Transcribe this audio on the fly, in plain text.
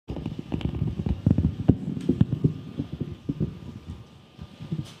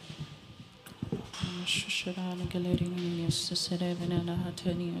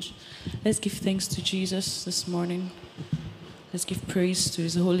Let's give thanks to Jesus this morning. Let's give praise to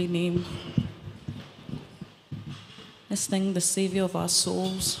his holy name. Let's thank the Savior of our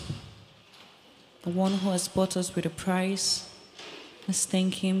souls, the one who has bought us with a price. Let's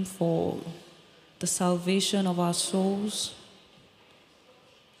thank him for the salvation of our souls.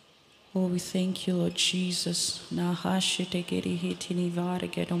 Oh, we thank you, Lord Jesus.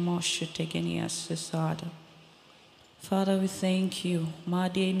 Father, we thank you.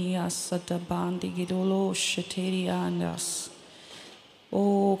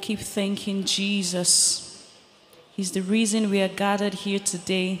 Oh, keep thanking Jesus. He's the reason we are gathered here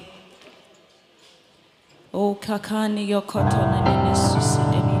today. Oh, kakani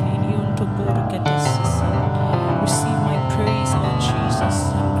receive my praise, Lord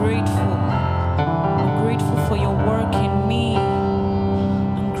Jesus. I'm grateful. I'm grateful for your work in me.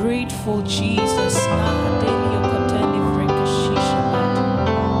 I'm grateful, Jesus.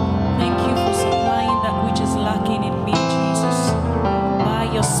 Thank you for supplying that which is lacking in me, Jesus. By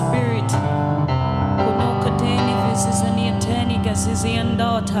your Spirit.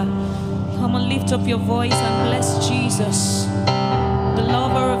 Come and lift up your voice and bless Jesus, the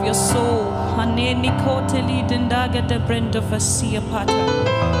lover of your soul. The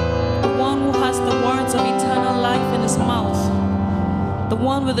one who has the words of eternal life in his mouth. The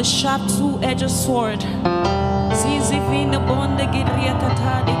one with the sharp two-edged sword. The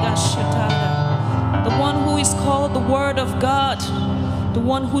one who is called the Word of God. The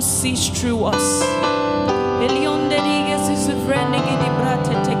one who sees through us.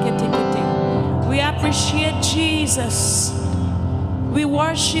 We appreciate Jesus. We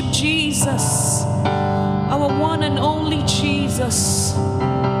worship Jesus, our one and only Jesus,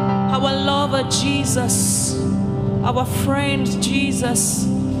 our lover Jesus, our friend Jesus,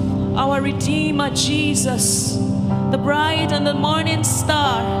 our Redeemer Jesus, the bright and the morning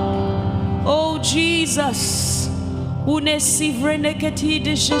star. Oh Jesus,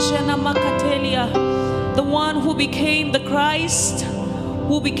 the one who became the Christ,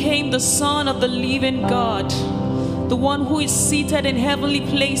 who became the Son of the living God, the one who is seated in heavenly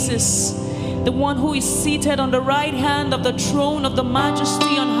places, the one who is seated on the right hand of the throne of the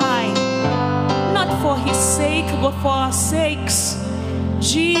Majesty on high, not for his sake, but for our sakes.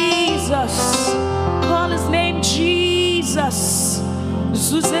 Jesus, call his name Jesus.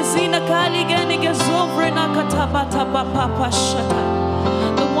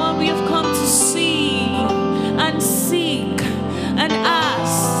 The one we have come to see and seek and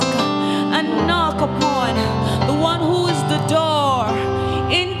ask and knock upon, the one who is the door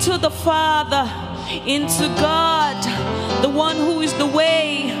into the Father, into God, the one who is the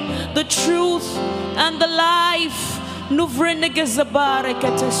way, the truth, and the life. The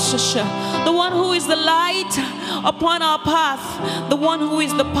one who is the light upon our path, the one who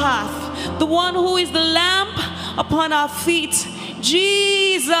is the path, the one who is the lamp upon our feet.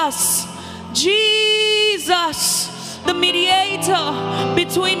 Jesus, Jesus, the mediator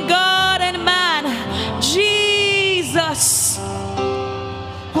between God and man. Jesus.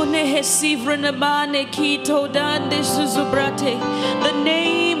 The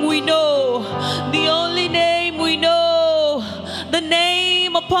name we know, the only name we know, the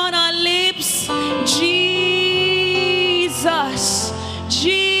name upon our lips. Jesus,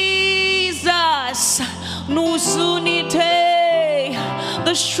 Jesus, Nuzunite,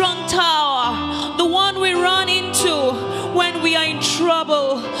 the strong tower, the one we run into when we are in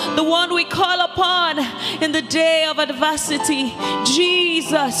trouble, the one we call upon in the day of adversity.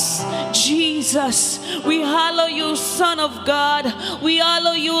 Jesus, Jesus, we hallow you, Son of God. We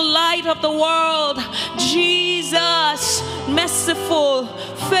hallow you, Light of the world. Jesus, merciful,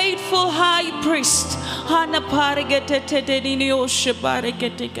 faithful High Priest.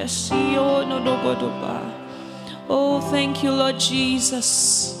 Oh, thank you, Lord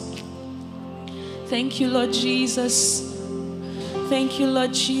Jesus. Thank you, Lord Jesus. Thank you,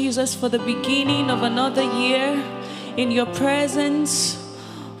 Lord Jesus, for the beginning of another year in your presence,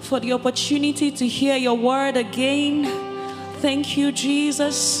 for the opportunity to hear your word again. Thank you,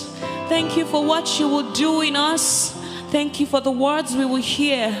 Jesus. Thank you for what you will do in us. Thank you for the words we will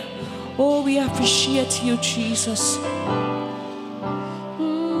hear. Oh, we appreciate you, Jesus.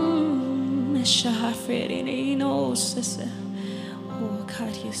 Oh,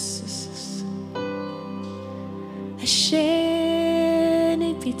 God, yes.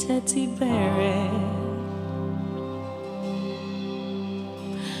 Sheni pitati bere,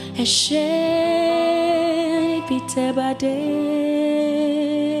 sheni pitebade,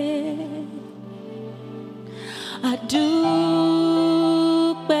 adupe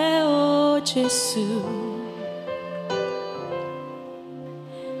o Jesu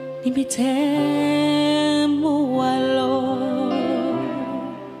Nimitemu walo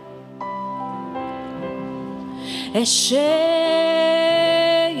Eshe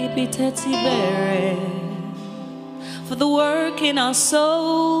ibiteti bere for the work in our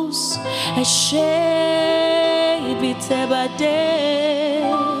souls Eshe ibitebade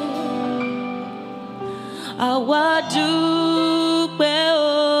Awadupe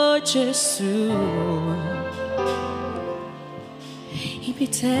o Jesu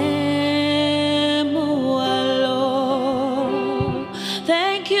Ibitemu walo.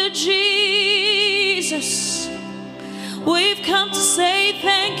 Thank you, Jesus. We've come to say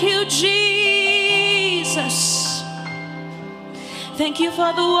thank you, Jesus. Thank you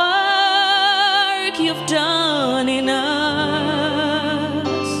for the work you've done in us.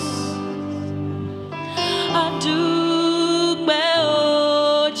 Adugbe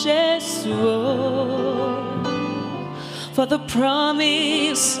o Jesu for the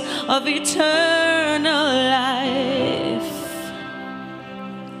promise of eternal life.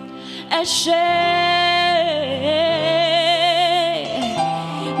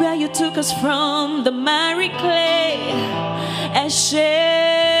 Where you took us from the miry clay.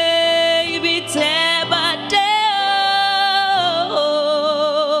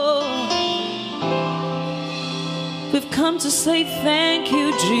 We've come to say thank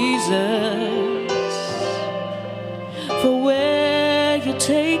you, Jesus, for where you're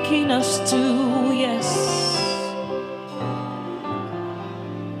taking us to, yes.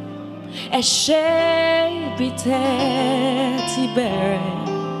 Eshe biteti bere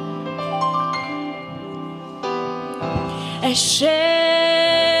Eshe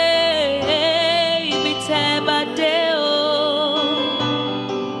bitebadeo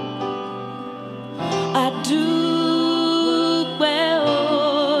Adugbe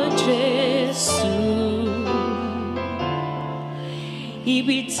o Jesu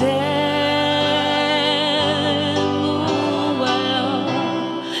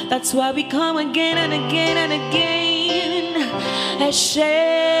That's why we come again and again and again.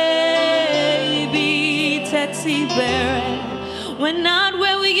 We're not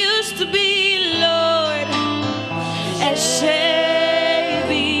where we used to be, Lord.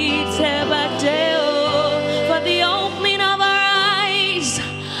 For the opening of our eyes,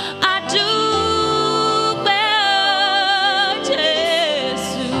 I do.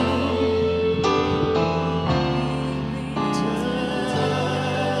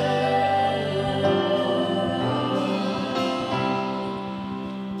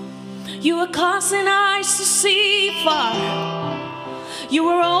 You were causing our eyes to see far. You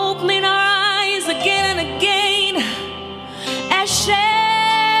were opening our eyes again and again. Eshe,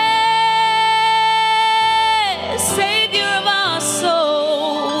 Savior of our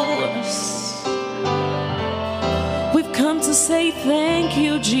souls. We've come to say thank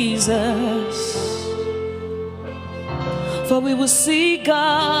you, Jesus. For we will see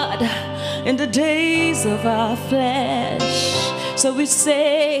God in the days of our flesh. So we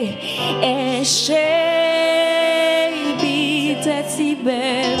say, Eshe biteti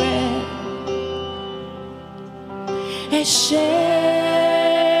bere, Eshe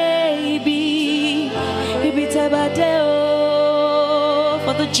bitebadeo,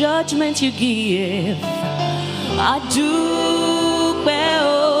 for the judgment you give.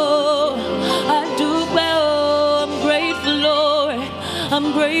 I'm grateful, Lord.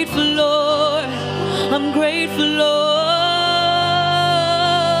 I'm grateful, Lord. I'm grateful, Lord.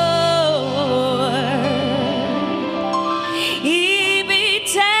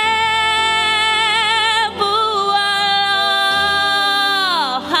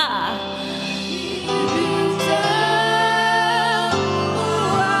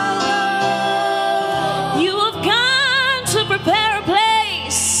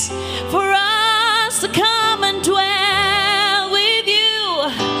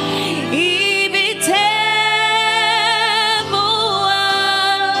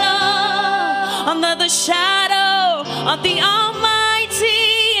 Under the shadow of the Almighty,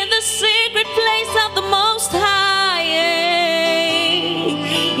 in the secret place of the Most High.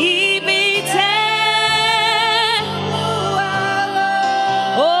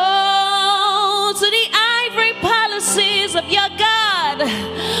 Oh, to the ivory palaces of your God,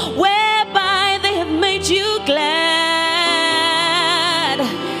 whereby they have made you glad.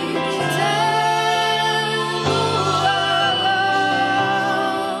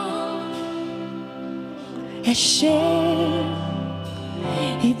 Eshe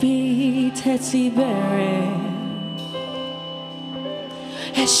ibiteti bere,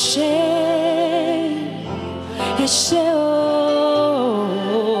 Eshe,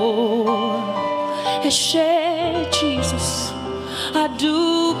 oh. Eshe Jesus,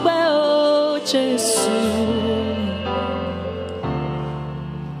 Adupe o Jesu,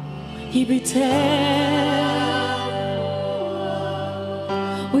 Ibite.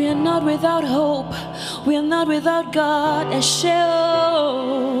 We are not without hope. We are not without God. Eshe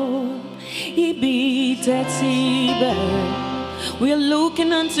o Ibite tibe. We are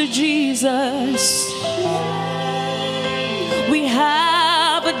looking unto Jesus. We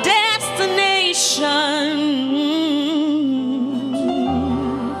have a destination.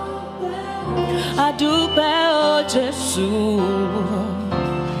 Adupe o Jesu,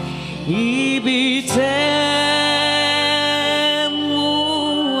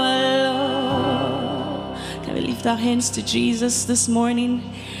 Can we lift our hands to Jesus this morning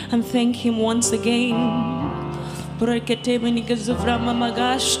and thank Him once again? We're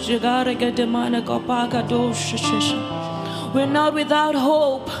not without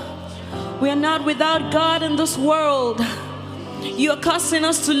hope. We are not without God in this world. You are causing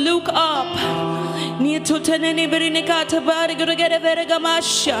us to look up.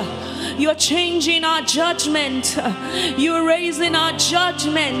 You're changing our judgment. You're raising our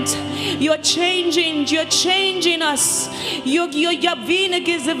judgment. You're changing us.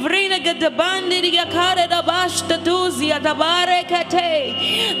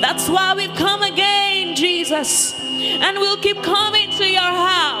 That's why we've come again, Jesus. And we'll keep coming to your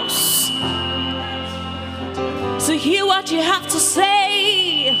house to hear what you have to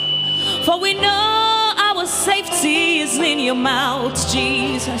say. For we know our safety is in your mouth,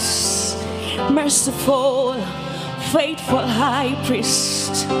 Jesus. Merciful, faithful high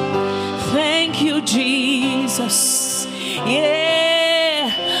priest. Thank you, Jesus.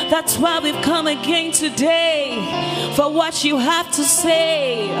 Yeah, that's why we've come again today, for what you have to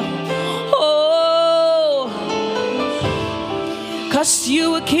say. Oh, 'cause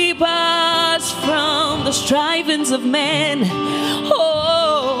you will keep us from the strivings of men.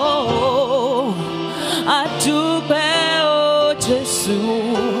 Oh, Adupe o Jesu.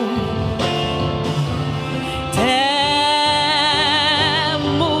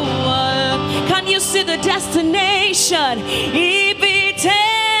 Can you see the destination?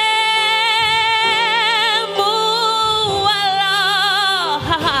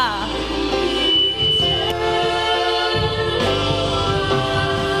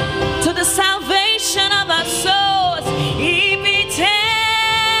 To the salvation of our souls.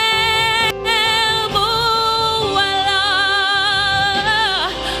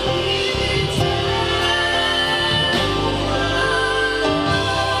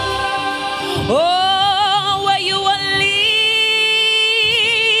 Oh, where you are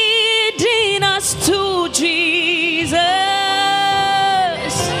leading us to, Jesus.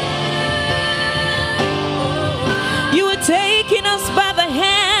 You are taking us by the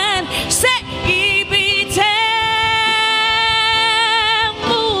hand. Say,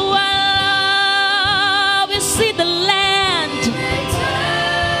 we see the land.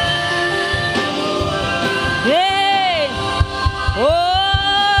 Hey. Oh.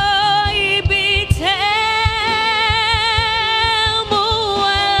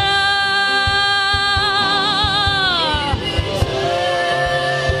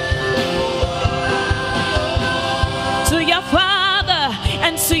 To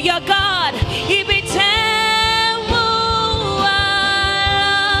your God,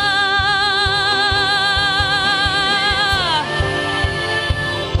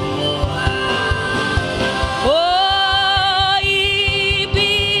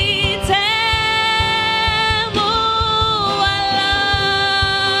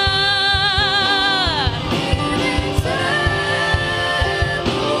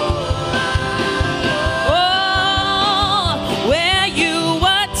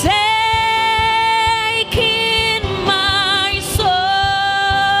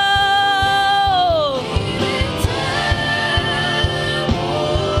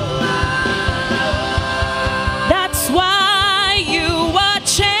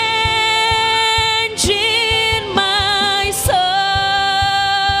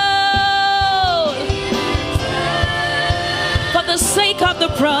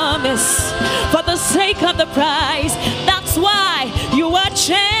 promise, for the sake of the prize. That's why you are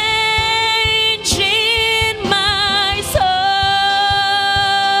changing my soul.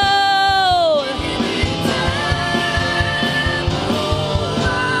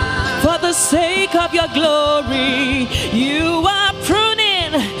 For the sake of your glory, you are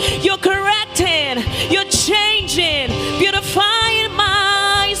pruning, you're correcting, you're changing, beautifying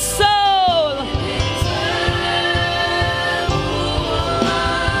my soul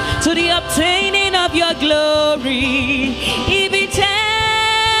to the obtaining of your glory. Ibitemu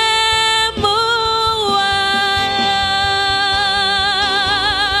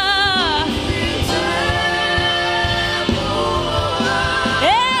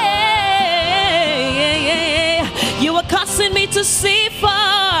to see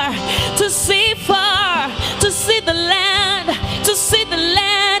far, to see far, to see the land, to see the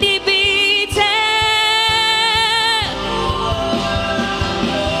land he beaten.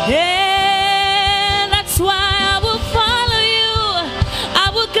 Yeah, that's why I will follow you. I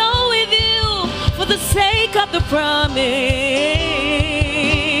will go with you for the sake of the promise.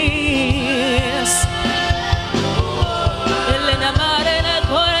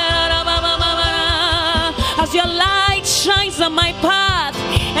 As your light shines on my path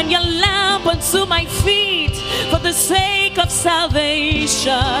and your lamp unto my feet for the sake of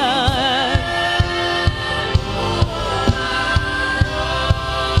salvation.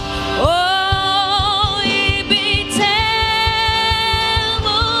 Oh,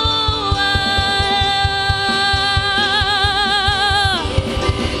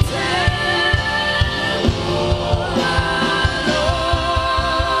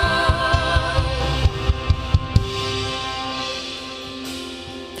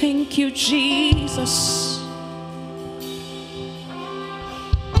 thank you, Jesus.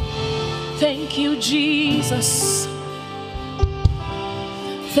 Thank you, Jesus.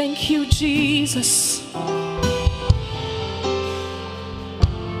 Thank you, Jesus.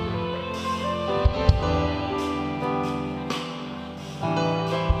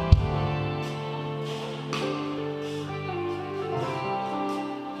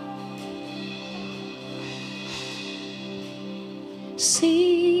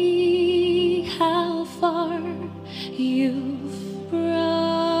 See how far you've brought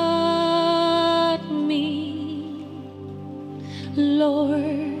me,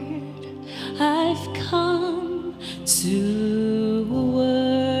 Lord. I've come to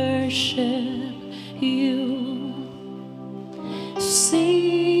worship you.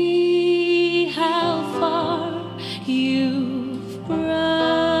 See how far you've brought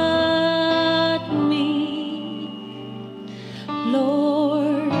me,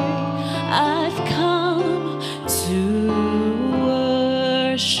 Lord. I've come to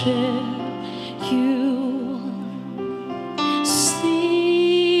worship you.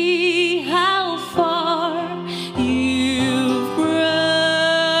 See how far you've brought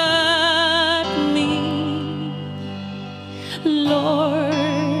me,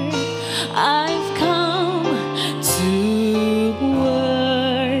 Lord. I've come to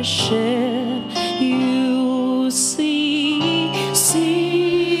worship you.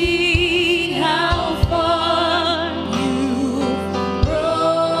 See how far you've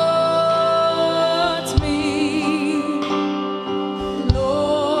brought me,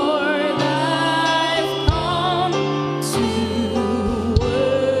 Lord. I've come to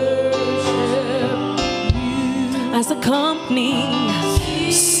worship you. As a company,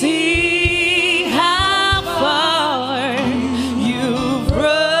 see how far you've brought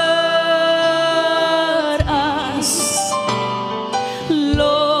us,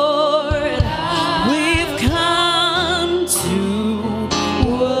 Lord. We've come to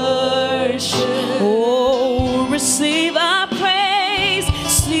worship. Oh, receive our praise.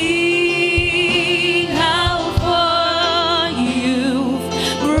 See how far you've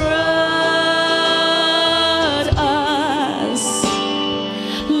brought us,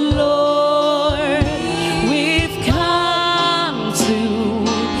 Lord. We've come to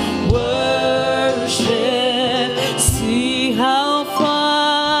worship. See how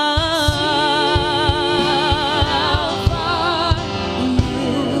far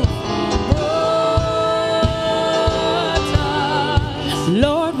you've brought us,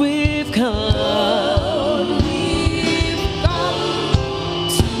 Lord. We've come.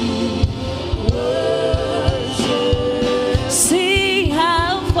 See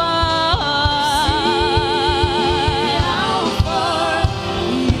how far.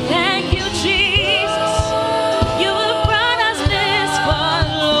 Thank you, Jesus. You have brought us this far,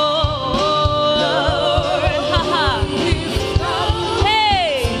 Lord.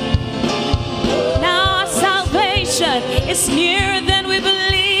 Hey, now our salvation is nearer than we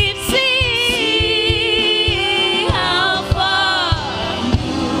believe. See how far,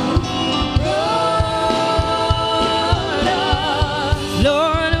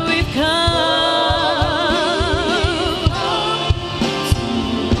 Lord, we've come.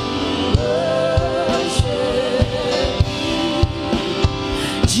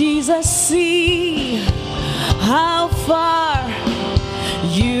 Jesus, see how far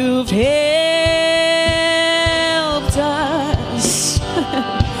you've helped us,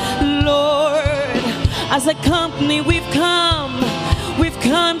 Lord. As a company, we've come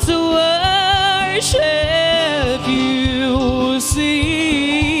to worship you.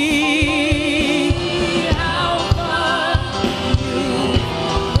 See how far.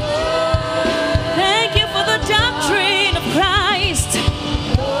 Thank you for the doctrine of Christ.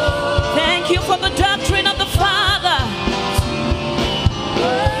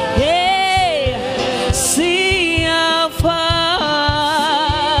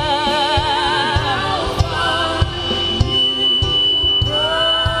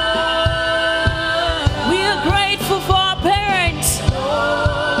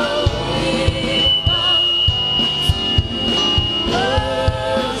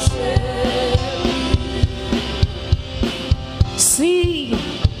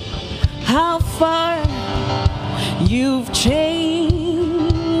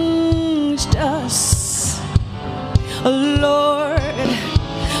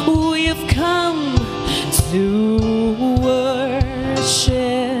 we've come to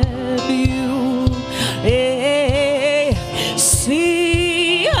worship you. Hey,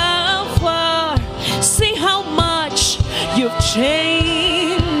 see how far, see how much you've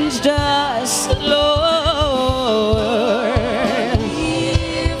changed us, Lord.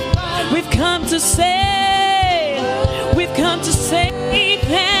 We've come to say, we've come to say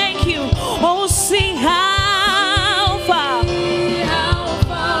thank you. Oh, see how far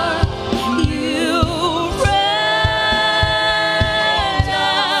you brought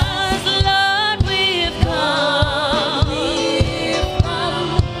us, Lord. We've come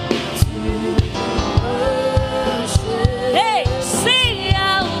to worship. Hey, see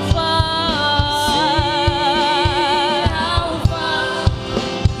how far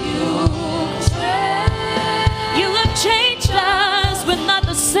you have changed us. We're not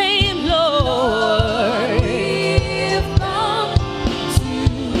the same, Lord. We've come to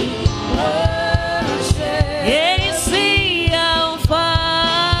worship. Yeah, see how far.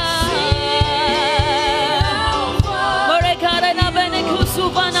 Morekara na bene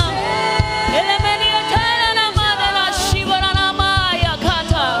kusubana. Elemeni atana na madala shibana na maya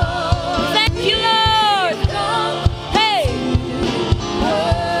kata. Thank you, Lord. Hey,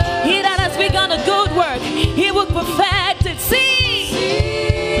 he that has begun a good work, he will perfect it. See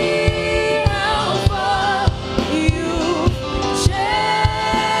how far you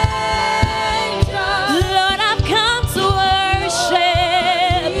changed us. Lord, I've come to worship.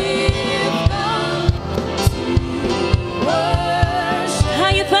 How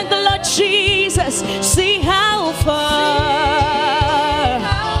you thank the Lord Jesus. See how far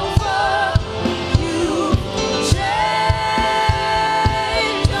you changed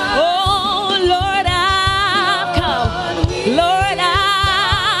us. Oh, Lord, I've come. Lord,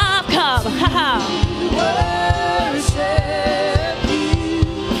 I've come. Worship you.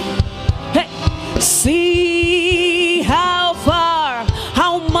 Hey, see how far,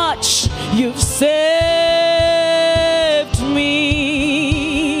 how much you've saved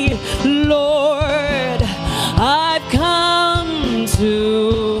me, Lord. I've come to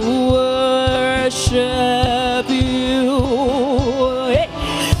worship you. Hey,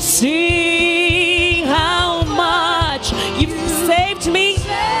 see how much you've saved me.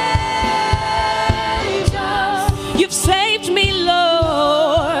 You've saved me,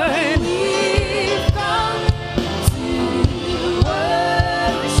 Lord.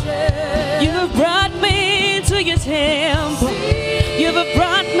 You've brought me to your temple. You've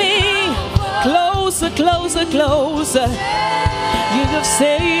brought me closer, closer, closer. You have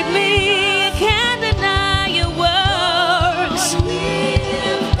saved me. I can't deny your works.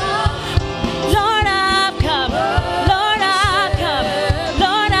 Lord, I've come. Lord, I've come.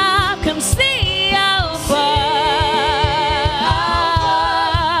 Lord, I've come. See how far.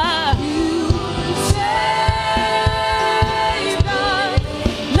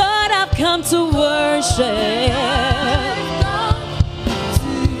 Lord, I've come to worship.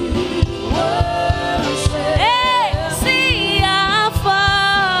 Hey, see how far.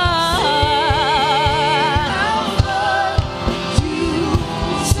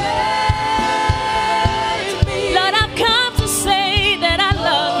 Lord, I've come to say that I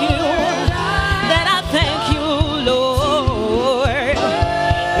love you, that I thank you, Lord.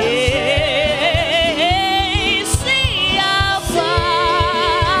 Hey, see how far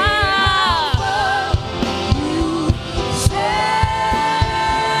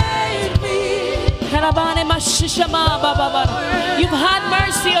Karabane mashishama baba. You've had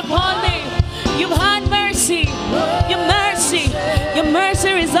mercy upon me. You've had mercy. Your mercy. Your mercy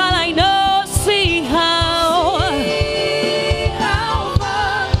is all I know. See how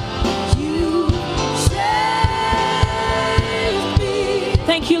far you saved me.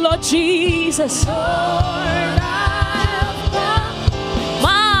 Thank you, Lord Jesus. Lord, I've come.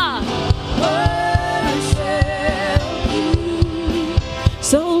 Ma. Worship you.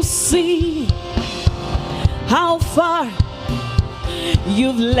 So see how far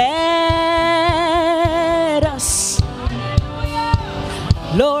you've led us,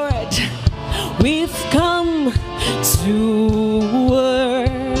 Lord. We've come to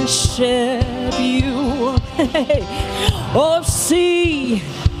worship you. Oh, see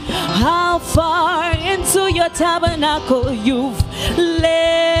how far into your tabernacle you've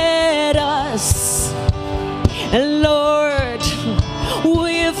led us, Lord.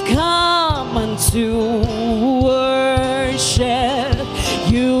 We've come to worship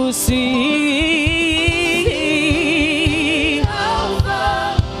you. See how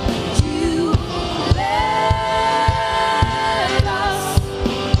far you led us,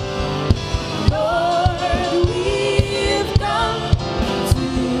 Lord. We've come to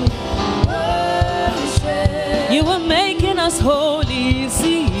us holy.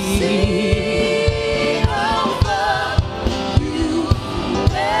 See how far you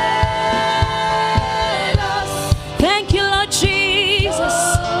led us. Thank you, Lord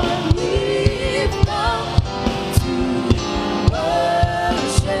Jesus. Lord, we've come to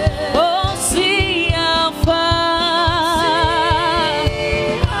worship. Oh, see how far.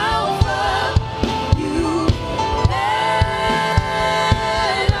 See how far you led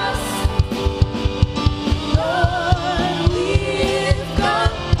us. Lord, we've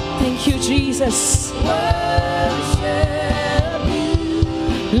come Thank you, Jesus. to worship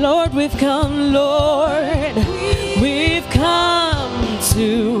you. Lord, we've come, Lord. We've come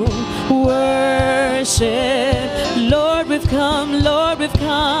to worship. Lord, we've come, Lord, we've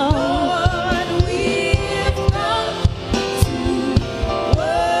come. Lord, we've come to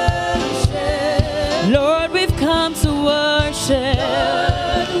worship. Lord, we've come to worship.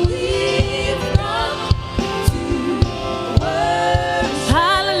 Lord, we've come to worship.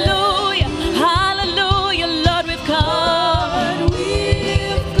 Hallelujah, hallelujah, Lord, we've come. Lord,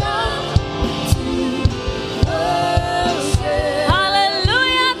 we've come to worship.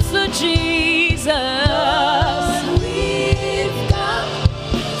 Hallelujah to Jesus. Lord, we've come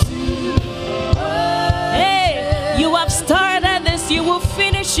to worship. Hey, you have started this, you will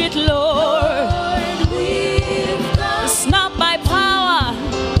finish it, Lord. Lord, we've come It's not by power,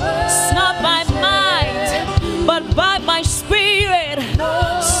 it's not by might, but by my spirit,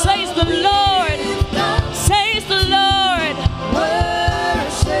 says the Lord, says the Lord.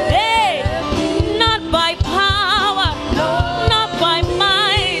 worship. Hey, not by power, not by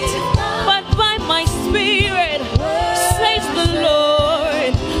might, but by my spirit, says the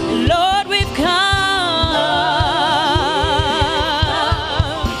Lord. Lord, we've come.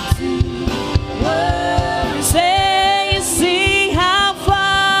 Say, see how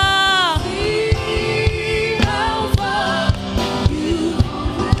far. See how far you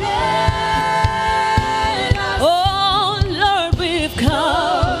led us. Oh, Lord, we've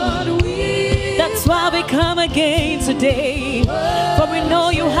come. Lord, we've That's why we come again today. For we know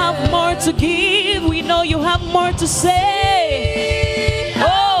you have more to give. We know you have more to say.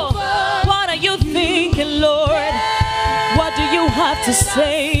 Oh, what are you thinking, Lord? What do you have to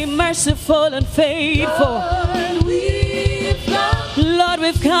say? Merciful and faithful. Lord, we've come Lord,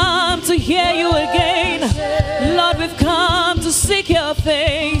 we've come to hear you again. Lord, we've come to seek your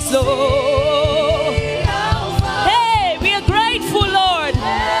face, Lord. how far. Hey, we are grateful, Lord.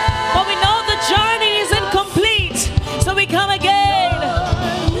 But we know the journey is incomplete. So we come again.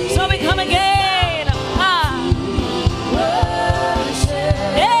 So we come again. Ah. Worship.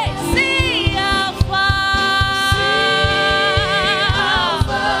 Hey, see how far.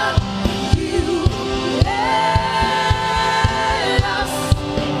 You led us.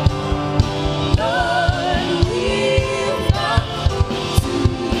 Lord, we've come to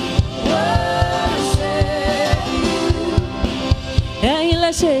worship you. Ẹ̀yin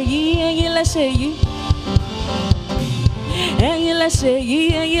lẹ ṣe yìí, ẹ̀yin lẹ ṣe yìí. Ẹ̀yin lẹ ṣe yìí,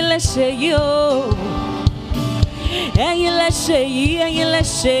 ẹ̀yin lẹ ṣe yìí o. Ẹ̀yin lẹ ṣe yìí, ẹ̀yin lẹ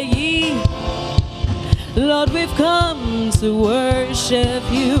ṣe yìí. Lord, we've come to worship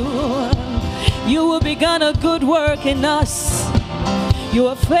you. You will begun a good work in us. You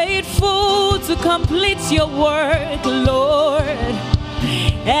are faithful to complete your work, Lord.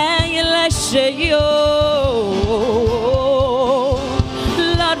 Ẹ̀yin lẹ ṣe yìí o.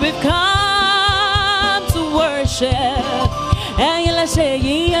 Lord, we've come to worship. Ẹ̀yin lẹ ṣe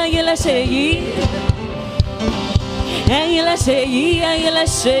yìí, ẹ̀yin lẹ ṣe yìí. Ẹ̀yin lẹ ṣe yìí, ẹ̀yin lẹ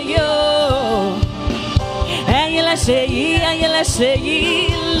ṣe yìí o. Ẹ̀yin lẹ ṣe yìí, ẹ̀yin lẹ ṣe yìí.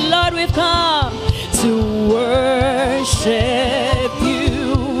 Lord, we've come to worship you.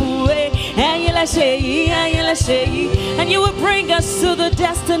 Ẹ̀yin lẹ ṣe yìí, ẹ̀yin lẹ ṣe yìí. And you will bring us to the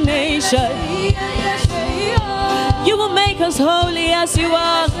destination. You will make us holy as you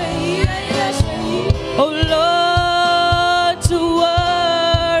are. Oh Lord, to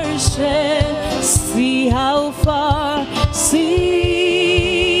worship. See how far,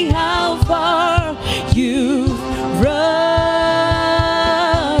 see how far you've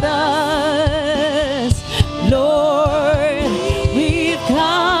brought us. Lord, we've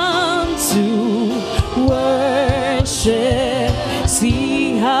come to worship.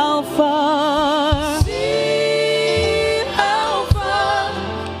 See how far. See how far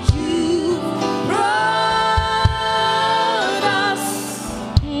you brought us.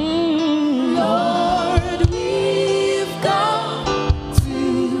 Lord, we've come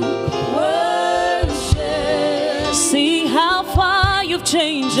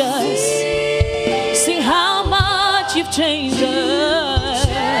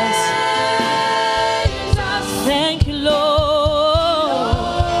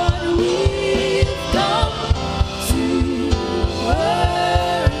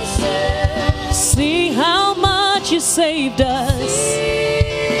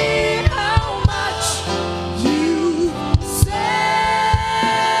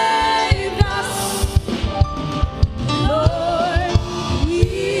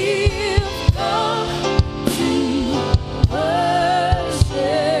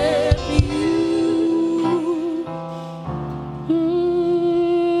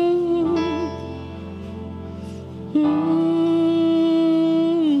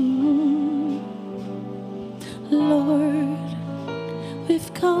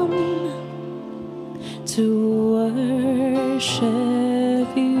come to worship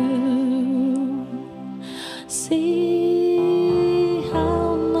you. See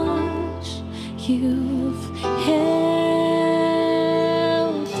how much you've helped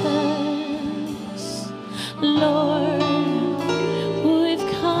us, Lord. We've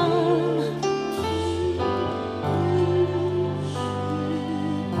come.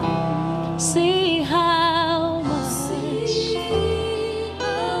 See how much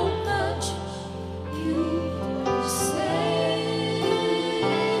you've saved.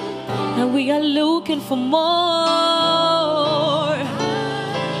 and we are looking for more,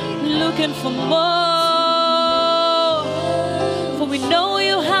 looking for more, for we know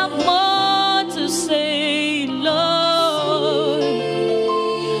you have more to say, Lord.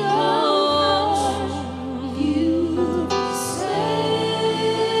 You've saved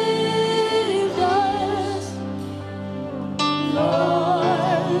us,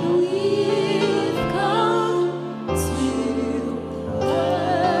 Lord. We've come to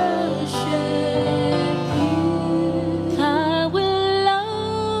worship you. I will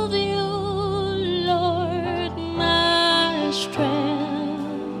love you, Lord, my strength.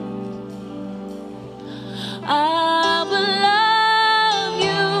 I will love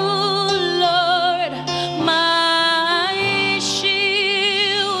you, Lord, my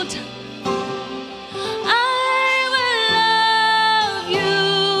shield. I will love you,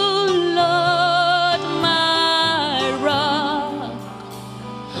 Lord, my rock,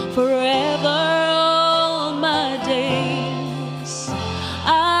 forever all my days.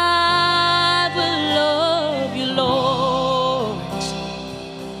 I will love you, Lord.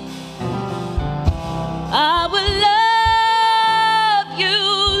 I will love you,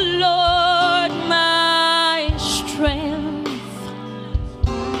 Lord, my strength.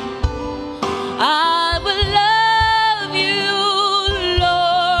 I will love you,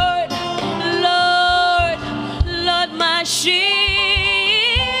 Lord, Lord, Lord, my shield.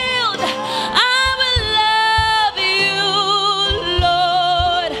 I will love you,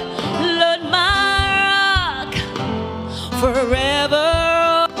 Lord, Lord, my rock, forever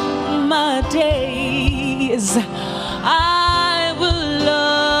my days. I will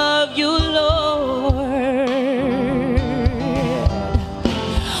love you, Lord.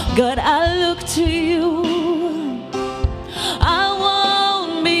 God, I look to you. I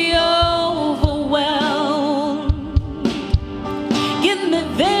won't be overwhelmed. Give me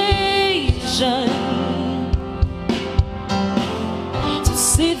vision to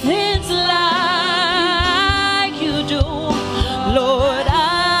see things like you do. Lord,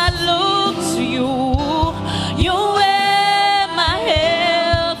 I look to you. Your way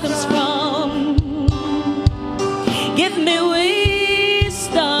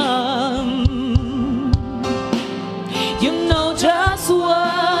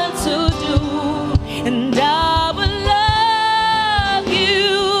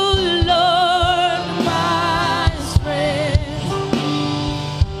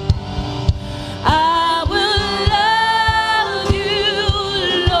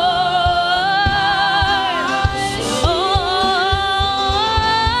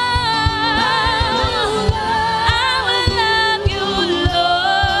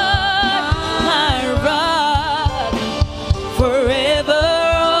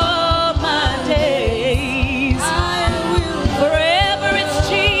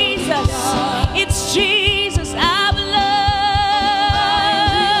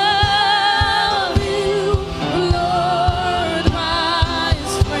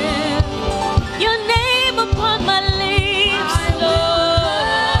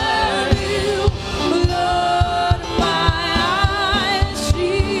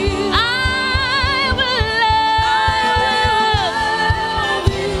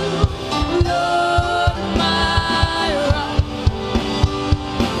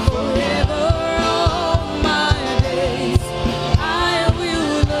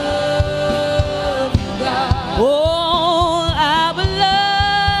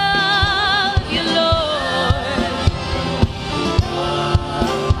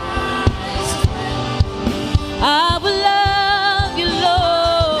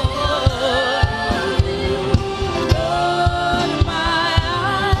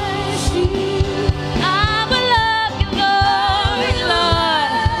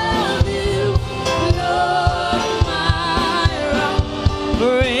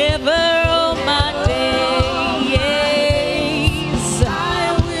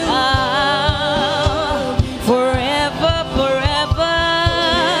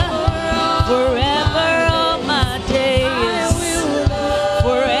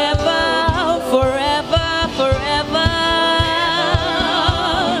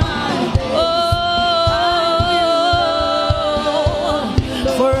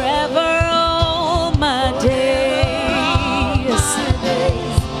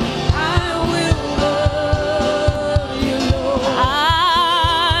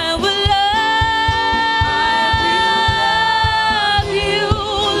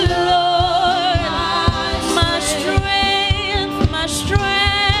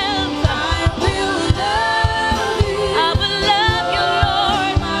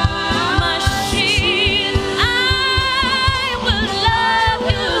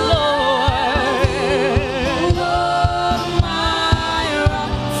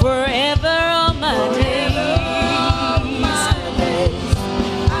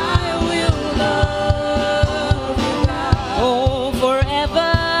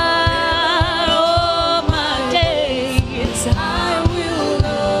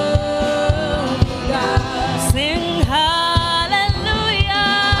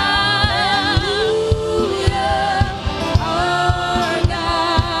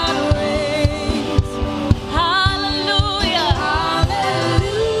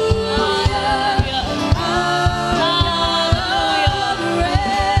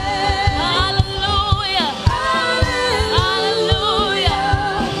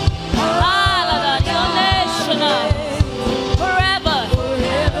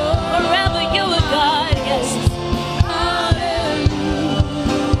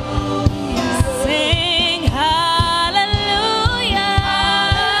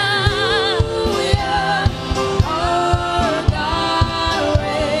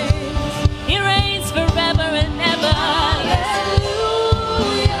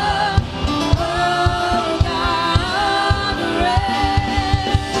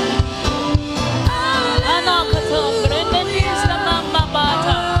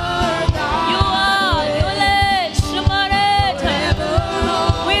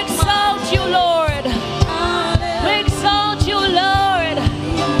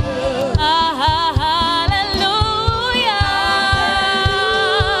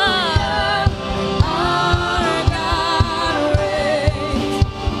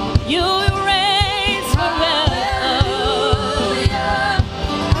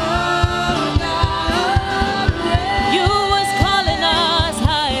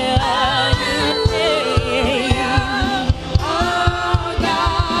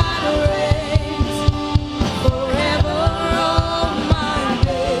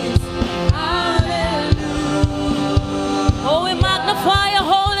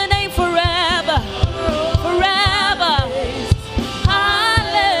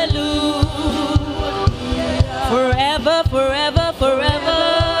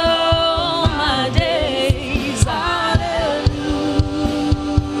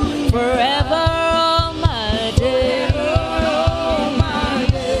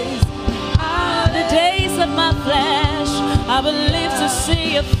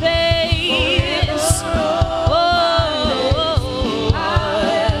see your face. Oh,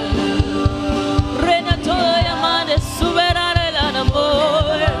 Renatoya mande superare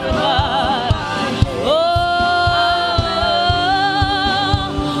l'amore.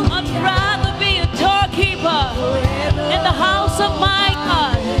 Oh, I'd rather be a doorkeeper in the house of my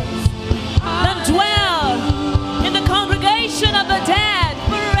God than dwell in the congregation of the dead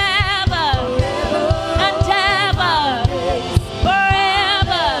forever and ever,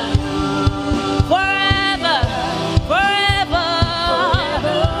 forever, forever, forever.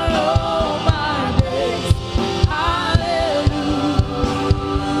 all my days. Hallelujah.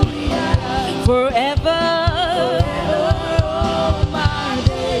 Forever. All my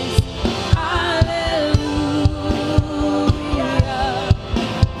days. Hallelujah.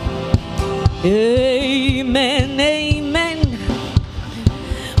 Amen, amen.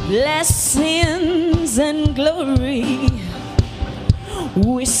 Blessings and glory,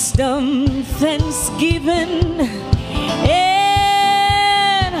 wisdom, thanksgiving,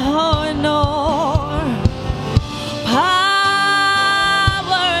 and honor,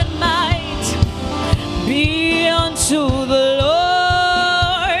 power and might be unto the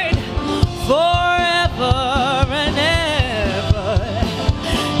Lord forever and ever.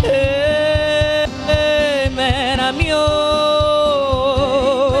 Amen. I'm yours.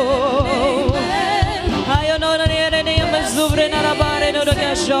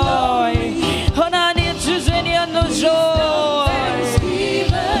 Joy. Honani Tuzeni and no joy.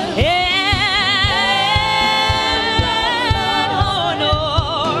 And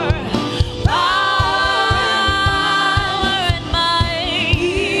honor, power and might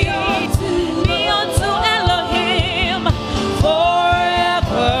be unto Elohim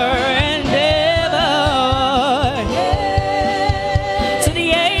forever and ever. To the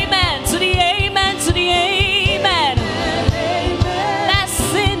amen, to the amen, to the amen.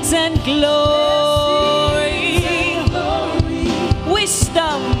 Blessings and glory,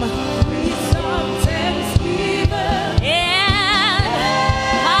 wisdom,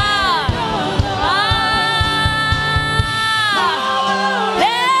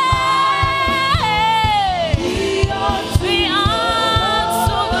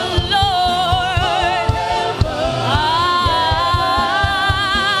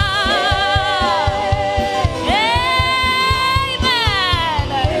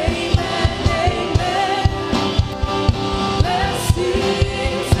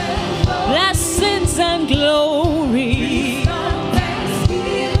 blessings and glory,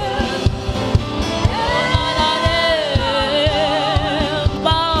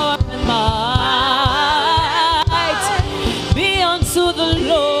 power and might be unto the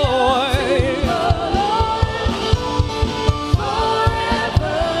Lord.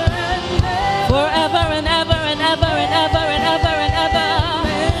 Forever and ever and ever and ever and ever and ever.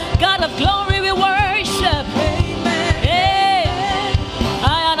 God of glory, we worship. Hey.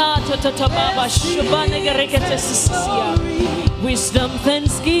 Wisdom,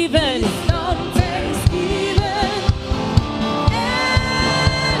 thanksgiving,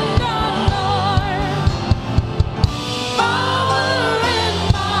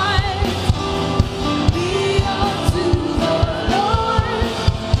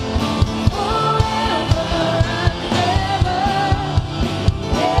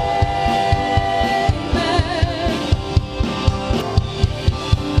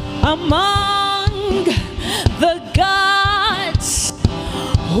 among the gods,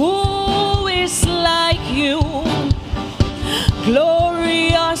 who is like you,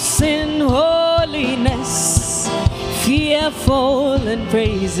 glorious in holiness, fearful in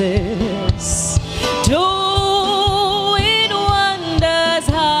praises, doing wonders,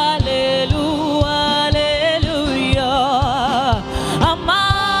 hallelujah, hallelujah.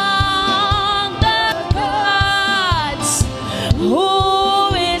 Among the gods,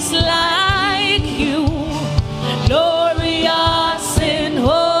 who is like you, glorious in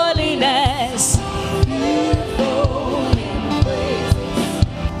holiness,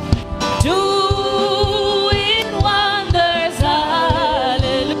 doing wonders,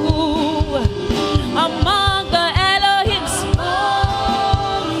 hallelujah. Among the Elohims,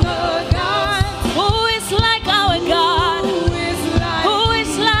 who is like our God, who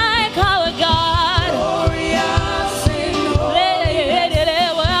is like our God,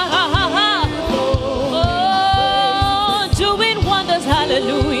 oh, doing wonders,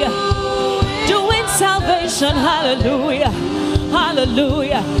 hallelujah, doing salvation, hallelujah,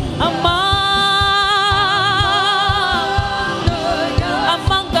 hallelujah.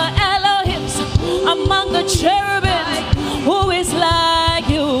 Among the Elohims, among the cherubim, who is like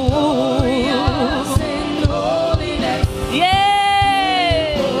you? Yeah.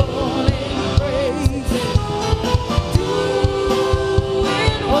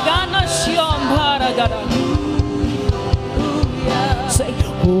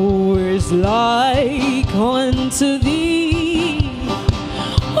 is like unto thee?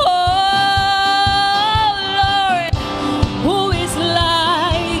 Oh Lord, who is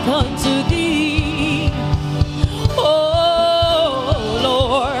like unto thee? Oh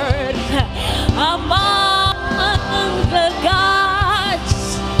Lord, among the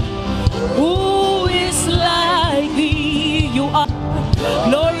gods, who is like thee? You are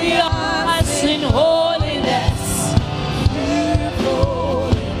glorious in holiness,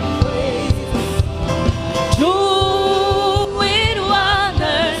 doing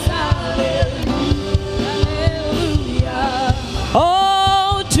wonders.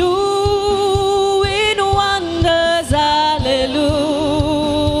 Oh, doing wonders, hallelujah.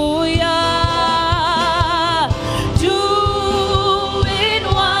 Doing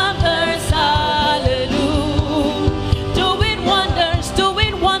wonders, hallelujah.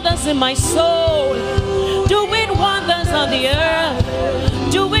 Doing wonders in my soul. Doing wonders on the earth.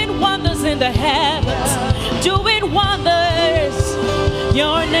 Doing wonders in the heavens. Doing wonders.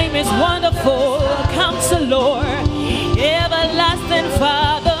 Your name is wonderful, Counselor, everlasting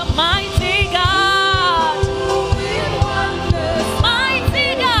Father, mighty God.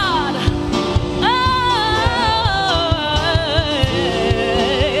 Mighty God.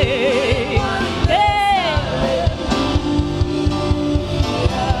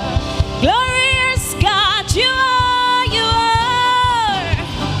 Glorious God, you are, you are.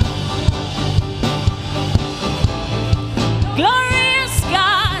 Glorious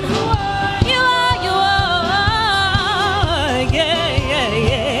God, you are, you are. Yeah, yeah,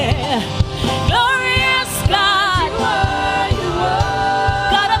 yeah. Glorious God,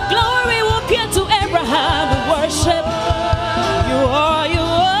 God of glory, who appeared to Abraham and worship. You are, you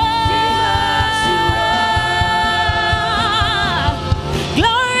are.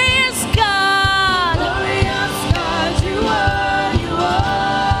 Glorious God,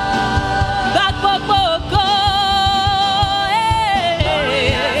 Bakboko,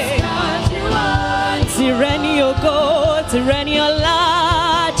 Tyranny, go, Tyranny,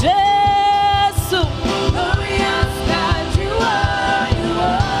 la, Jesus.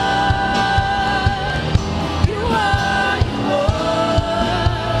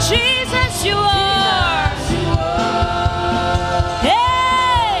 Jesus, you are.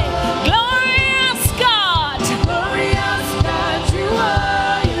 Hey, glorious God,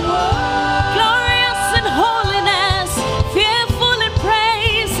 glorious in holiness, fearful in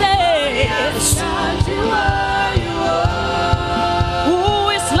praises. Who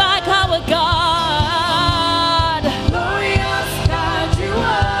is like our God?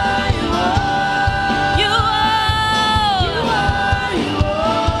 You are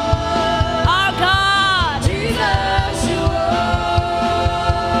our God.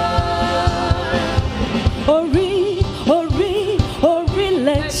 Ori, Ori, Ori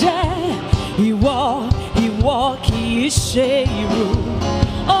leje. Ìwọ kì í ṣe irú.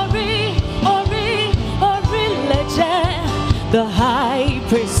 Ori, Ori, Ori leje. The high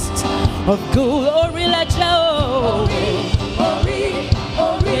priest of good. Ori leje.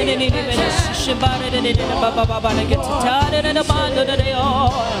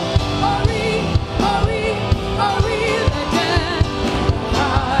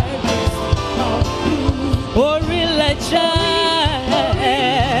 Ori leje.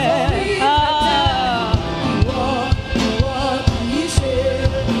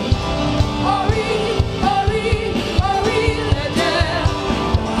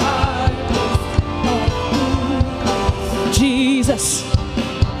 Jesus,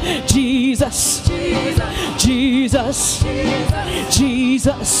 Jesus, Jesus,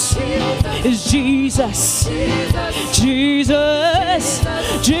 Jesus, is Jesus, Jesus,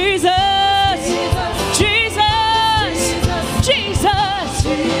 Jesus, Jesus, Jesus,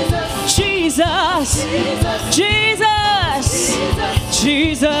 Jesus, Jesus,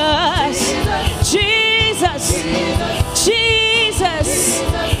 Jesus, Jesus, Jesus,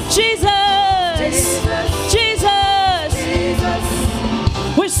 Jesus, Jesus.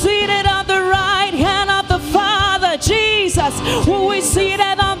 We're seated on the right hand of the Father, Jesus. Who is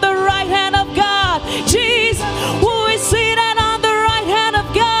seated on the right hand of God, Jesus. Who is seated on the right hand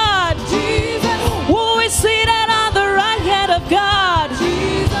of God, Jesus. Who is seated on the right hand of God,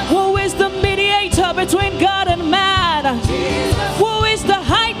 Jesus. Who is the mediator between God and man, Jesus. Who is the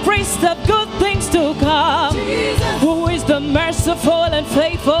high priest of good things to come, Jesus. Who is the merciful and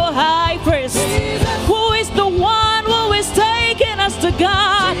faithful high priest, Jesus. Who is the one who is taking us to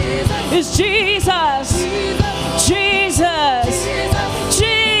God, Jesus. Is Jesus, Jesus,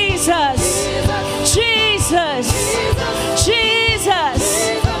 Jesus, Jesus, Jesus,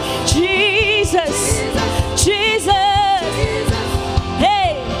 Jesus, Jesus,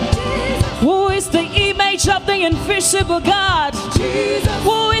 hey, the invisible God,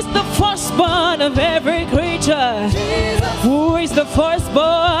 who is the firstborn of every creature, who is the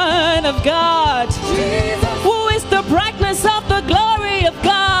firstborn of God, who is the brightness of the glory of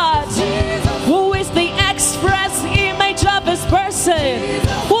God, who is the express image of his person,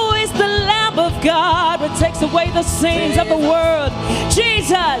 who is the Lamb of God who takes away the sins of the world.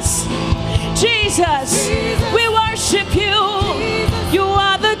 Jesus, Jesus, we worship you. You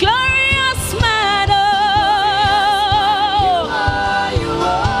are the glorious man. Oh,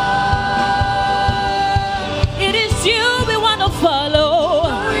 it is you we want to follow.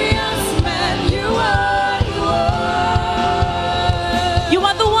 You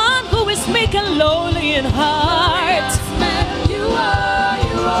are the one who is meek and lowly in heart.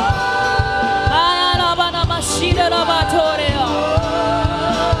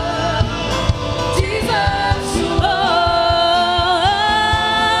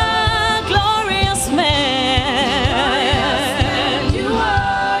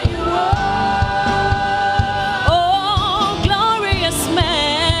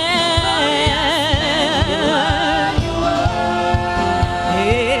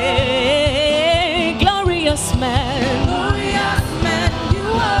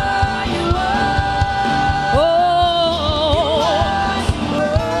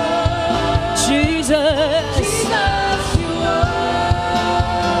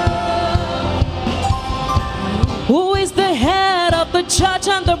 Church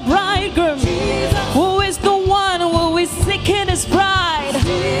and the bridegroom, who is the one who is seeking his bride,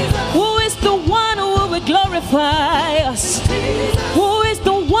 who is the one who will glorify us, who is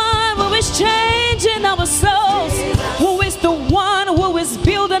the one who is changing our souls, who is the one who is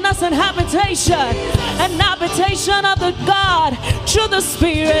building us an habitation of the God through the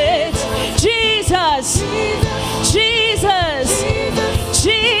Spirit. Jesus, Jesus,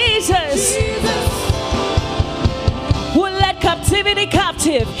 Jesus, who led captivity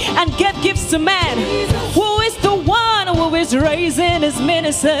captive and gave gifts to man, who is the one who is raising his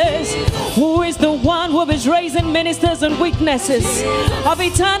ministers, who is the one who is raising ministers and witnesses of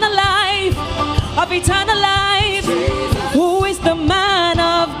eternal life, who is the man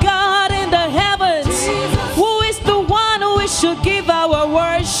of God in the heavens, who is the one who should give our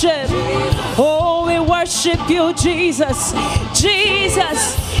worship. Oh, we worship you, Jesus,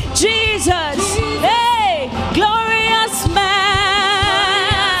 Jesus, Jesus, hey, glorious man.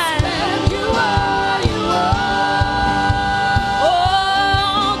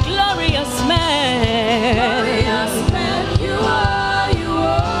 Oh, glorious man.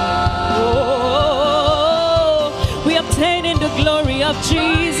 Oh, we obtain in the glory of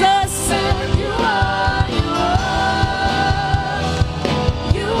Jesus.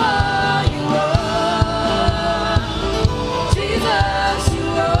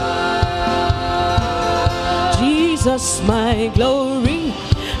 Jesus, my glory,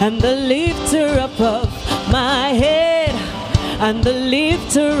 and the lifter up of my head, and the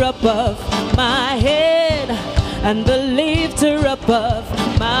lifter up of my head, and the lifter up of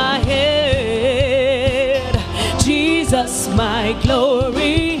my head. Jesus, my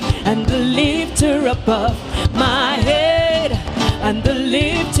glory, and the lifter up of my head, and the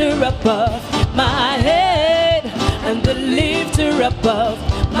lifter up of my head, and the lifter up of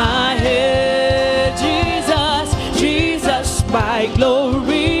my head. Jesus, Jesus, my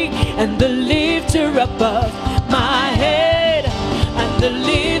glory, and the lifter up of my head, and the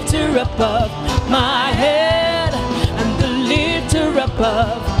lifter up of my head, and the lifter up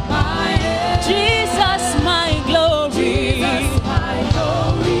of my head. Jesus, my glory, Jesus, my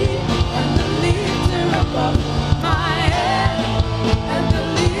glory, and the lifter up of my head, and the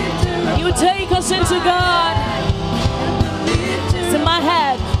lifter up. You take us into God. It's in my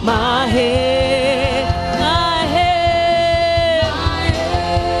head, my head, my head.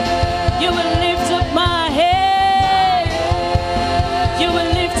 You will lift up my head. You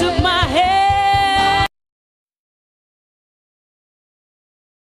will lift up my head.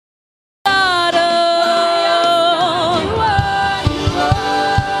 God,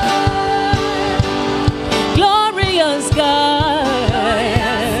 glorious God.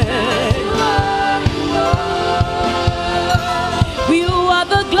 You are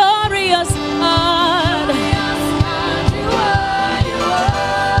the glorious God.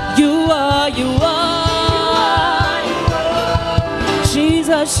 You are.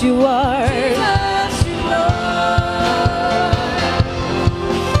 Jesus, you are.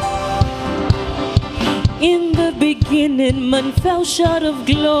 In the beginning, man fell short of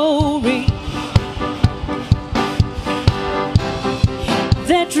glory.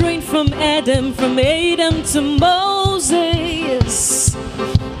 That reigned from Adam to Moses.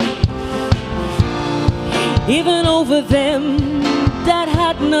 even over them that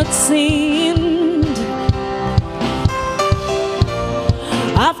had not sinned.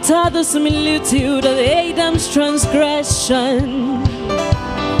 After the similitude of Adam's transgression,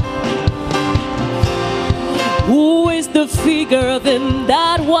 who is the figure of him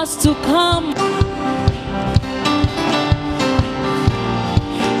that was to come?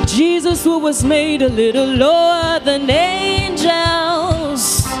 Jesus, who was made a little lower than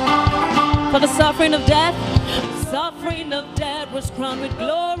angels for the suffering of death. Suffering of death was crowned with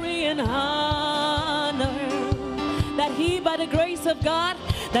glory and honor. That he by the grace of God,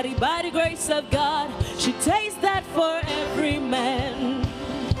 should taste that for every man.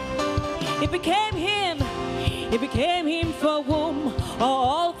 It became him for whom are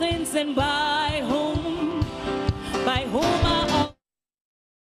all things, and by whom are all,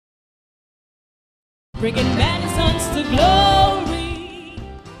 bringing many sons to glory.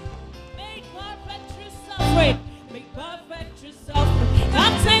 Made perfect through suffering,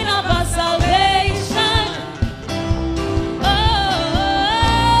 captain of our salvation.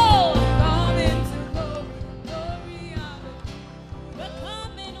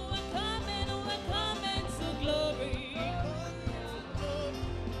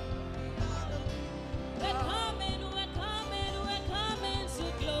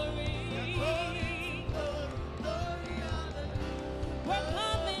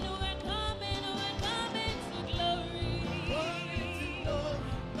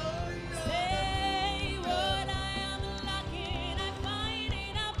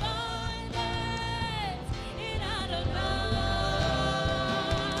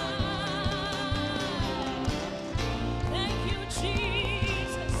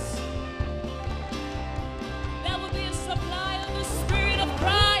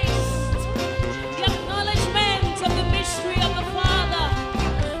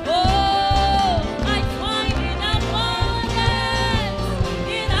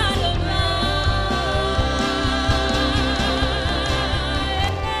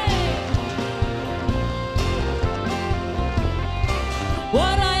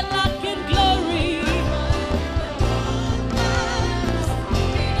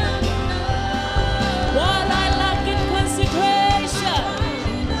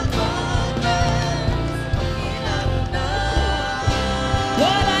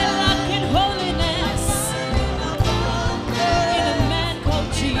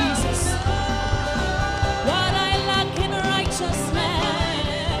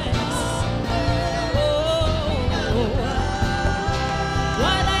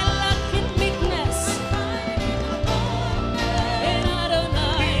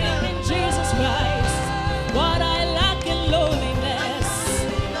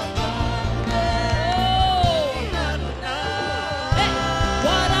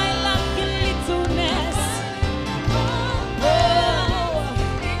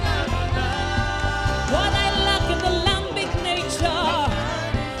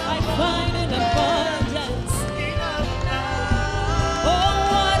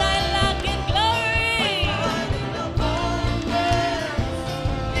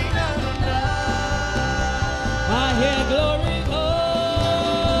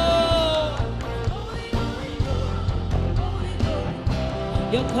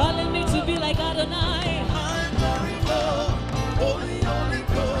 You're calling me to be like Adonai.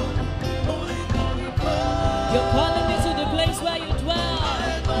 You're calling me to the place where you dwell.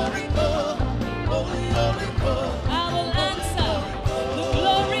 I will answer the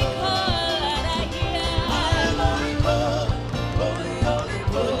glory call that I hear.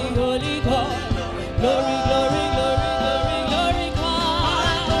 Holy, holy God. Glory, glory, glory, glory, glory call.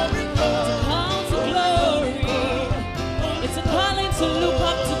 To come to glory. It's a calling to look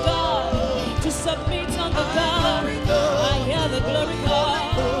up to God, to submit unto God. I hear the glory call.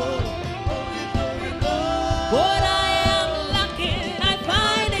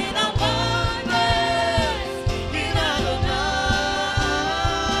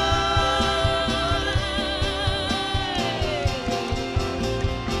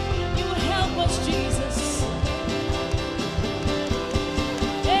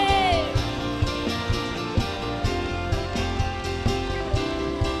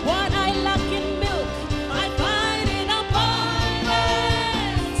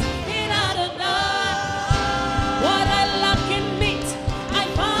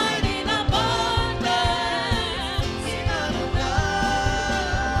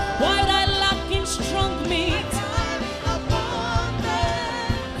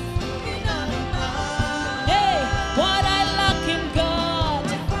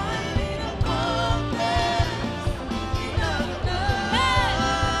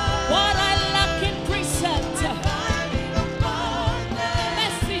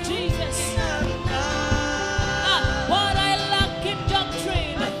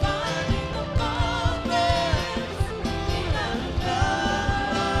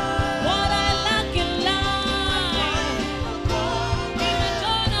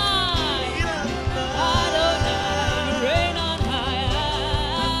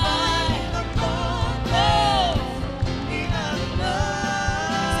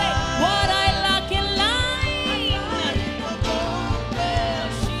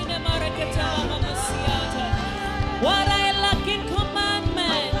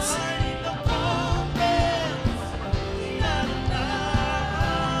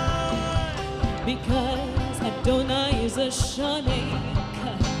 Because Adonai is a shonic,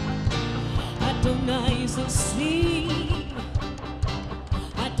 Adonai is a sea,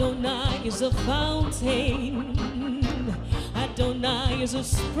 Adonai is a fountain, Adonai is a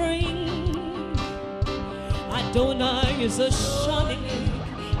spring, Adonai is a shonic.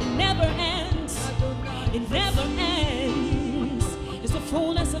 It never ends, it never ends. It's the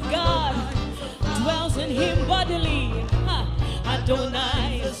fullness of God dwells in him bodily.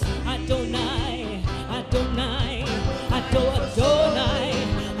 Adonai, Adonai, Adonai, Adonai,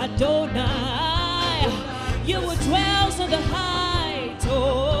 Adonai. You who dwells on the height.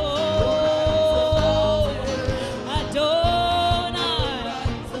 Oh, Adonai,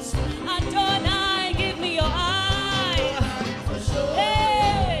 Adonai, give me your eye.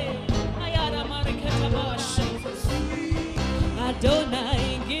 Hey,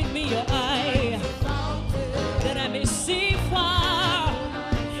 Adonai, give me your eye, that I may see far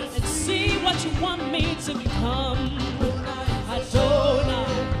and see what you want me to become. Adonai,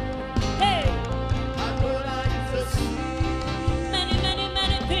 hey, many, many,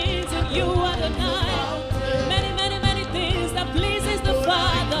 many things in you, Adonai. Many, many, many things that pleases the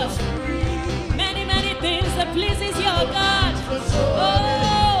Father. Many, many things that pleases your God.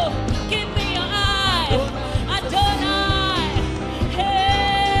 Oh, give me your eye, Adonai.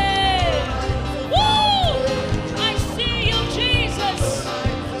 Hey, woo! I see you, Jesus.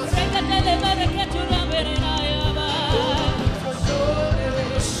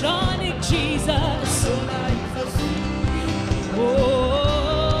 Shining Jesus.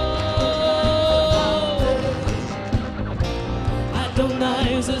 Oh,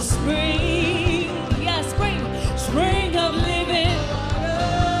 Adonai is a spring. Yes, spring, spring of living.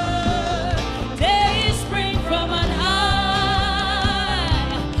 Day spring from on high.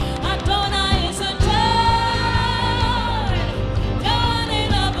 Adonai is a dawn,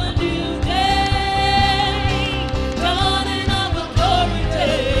 dawning of a new day, dawning of a glory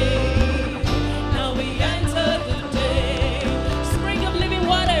day. Now we enter the day. Spring of living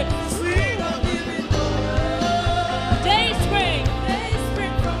water. Spring of living water. Day spring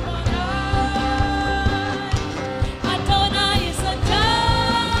from on high.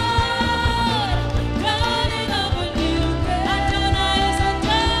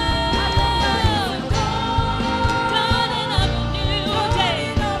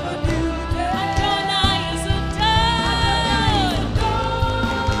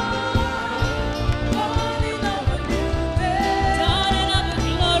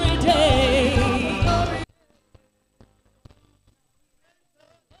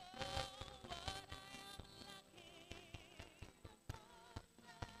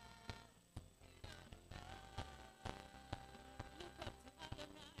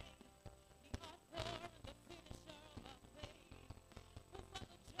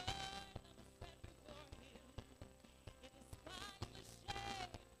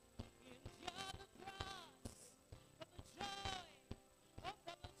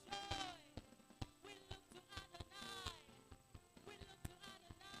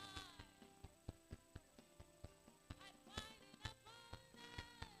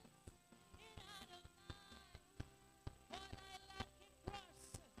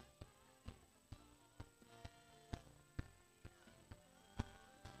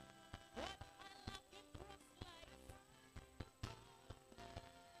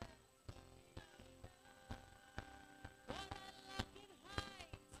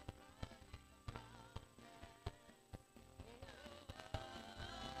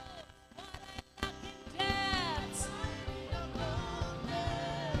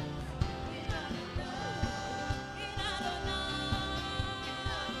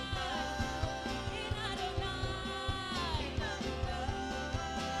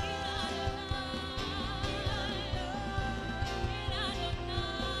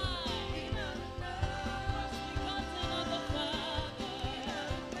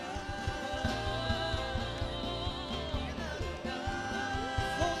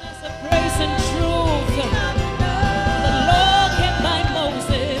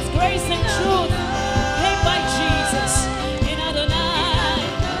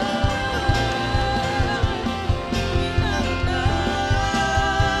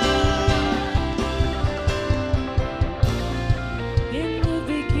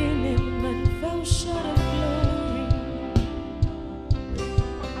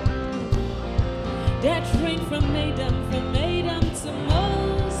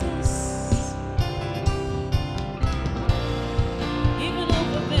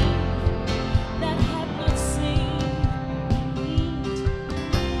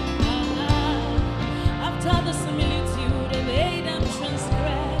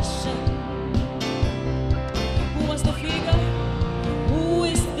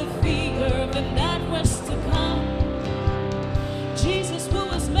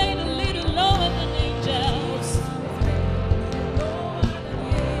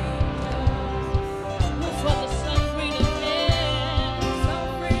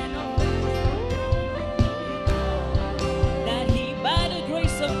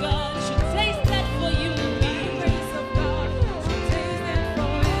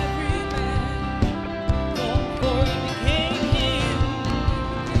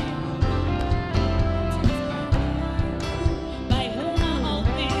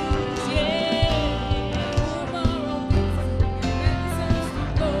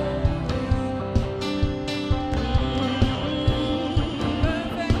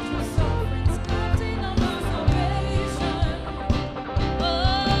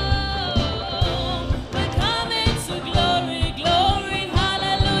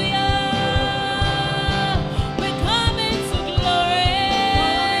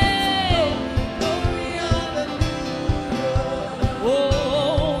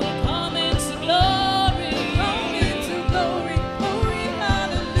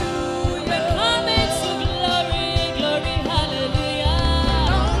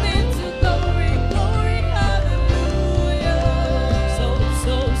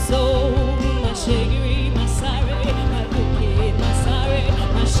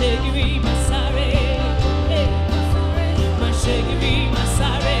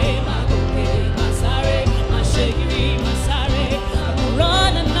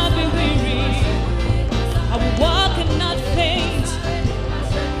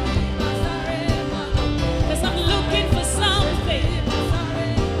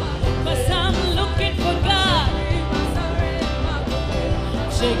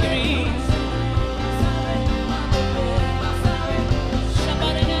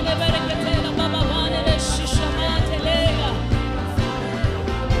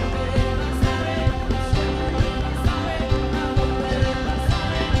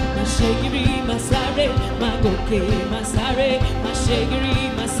 goke masare, mashegiri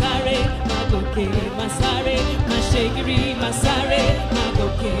masare, magoke masare, mashegiri masare,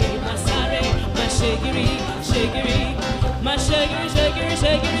 magoke masare, mashegiri, shegiri, mashegiri, shegiri,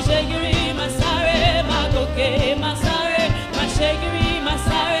 shegiri, shegiri, masare, magoke masare, mashegiri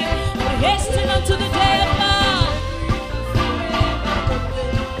masare. We're hastening unto the day of God.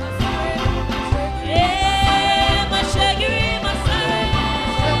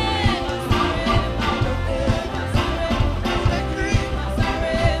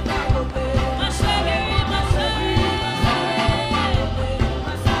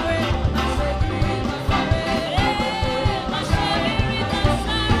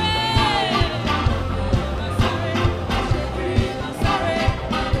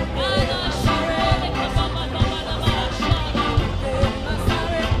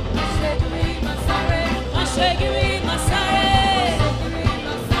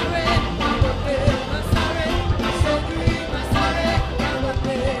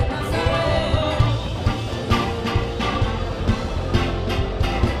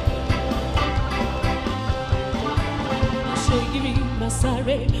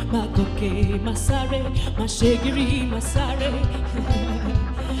 Masare, mashegiri masare.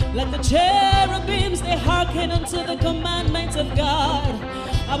 Like the cherubims, they hearken unto the commandments of God.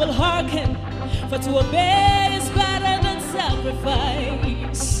 I will hearken, for to obey is better than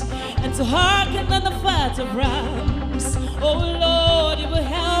sacrifice, and to hearken on the fat of rams. Oh Lord, you will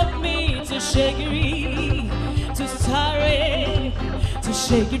help me to shegiri, to sare, to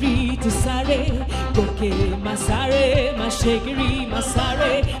shegiri, to sare. Goke masare, mashegiri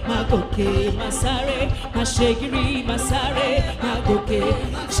masare, magoke masare, mashegiri masare, magoke.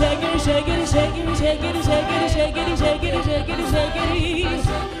 Shegiri, shegiri, shegiri, shegiri, shegiri, shegiri, shegiri, shegiri, shegiri.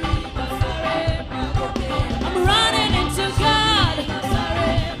 I'm running into God.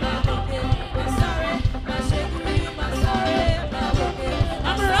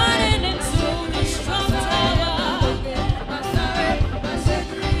 I'm running into the strong tower.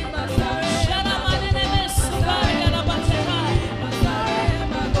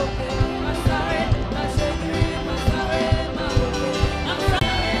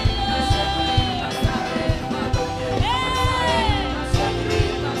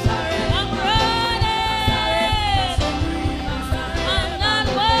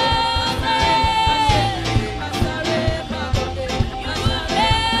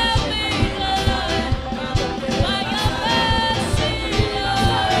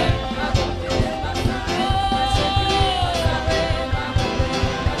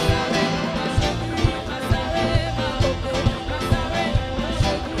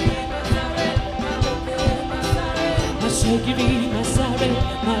 Mashegiri masare,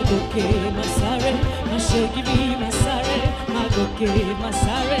 magoke masare, mashegiri masare, magoke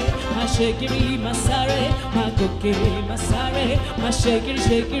masare, mashegiri masare, magoke masare, mashegiri,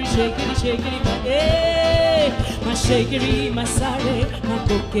 shegiri, shegiri, shegiri, mashegiri masare,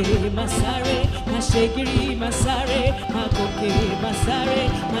 magoke masare, mashegiri masare, magoke masare,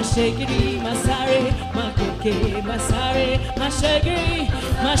 mashegiri masare, magoke masare, mashegiri,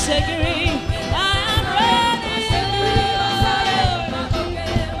 mashegiri. I am ready.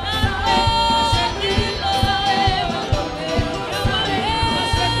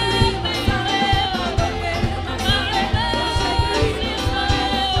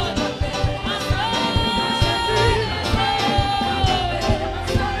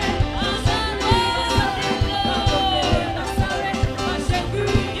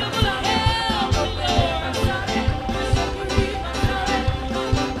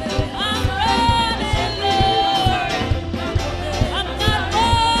 I'm ready.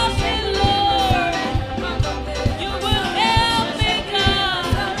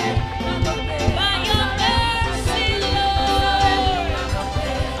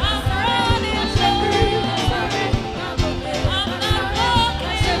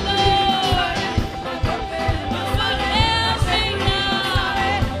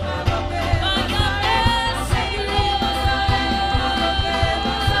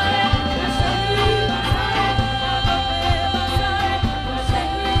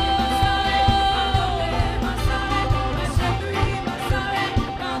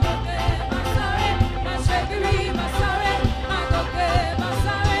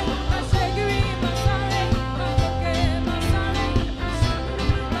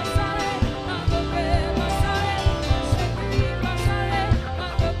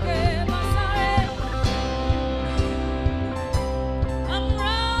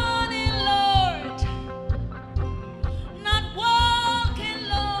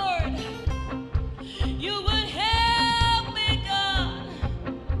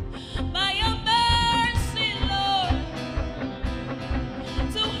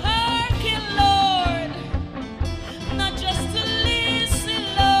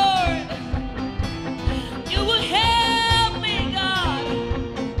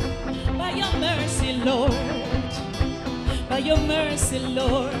 say,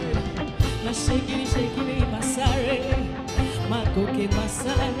 Lord, my shakiri, shakiri, masare, my koke,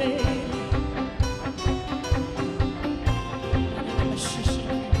 masare.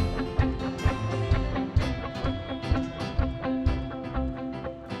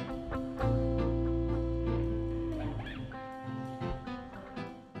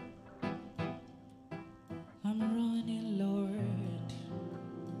 I'm running, Lord.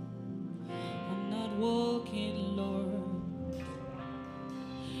 I'm not walking, Lord.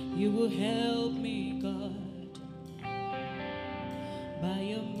 You will help me, God, by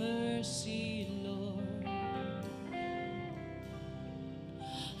your mercy, Lord.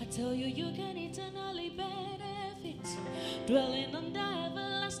 I tell you, you can eternally benefit, dwelling under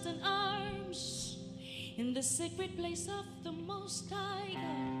everlasting arms, in the secret place of the Most High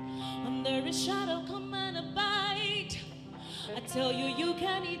God. Under His shadow, come and abide. I tell you, you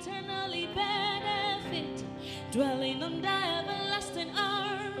can eternally benefit, dwelling under everlasting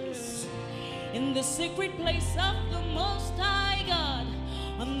arms, in the secret place of the Most High God.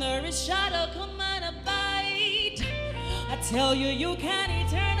 Under His shadow, come and abide. I tell you, you can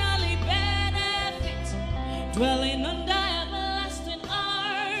eternally benefit, dwelling under everlasting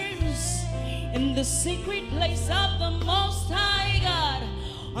arms, in the secret place of the Most High God.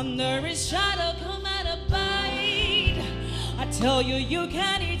 Under His shadow, come and abide. I tell you, you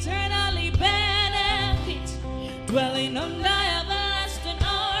can eternally benefit, dwelling under everlasting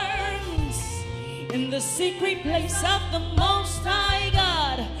arms, in the secret place of the Most High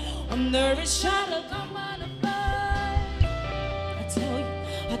God. Under His shadow, come and abide. I tell you,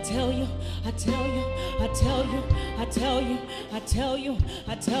 I tell you, I tell you, I tell you, I tell you, I tell you,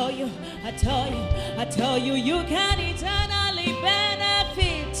 I tell you, I tell you, I tell you, you can eternally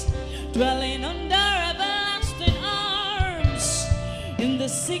benefit, dwelling under everlasting arms, in the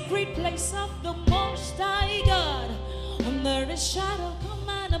secret place of the Most High God. Under His shadow, come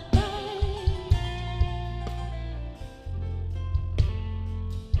and abide.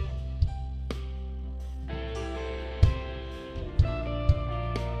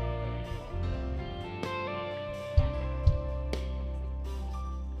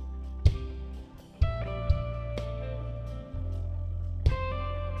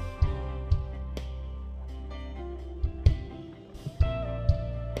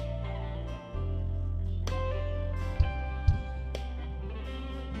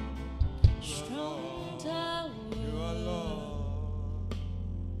 Strong tower, You are Lord.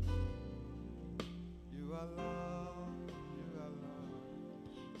 You are Lord.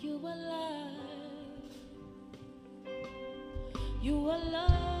 You are Lord. you are life, you are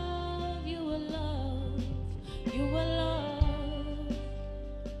love, you are love, you are love,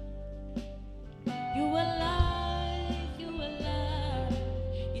 you are life, you are life,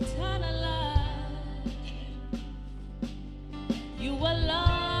 eternal life, you are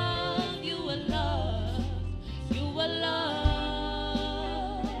love.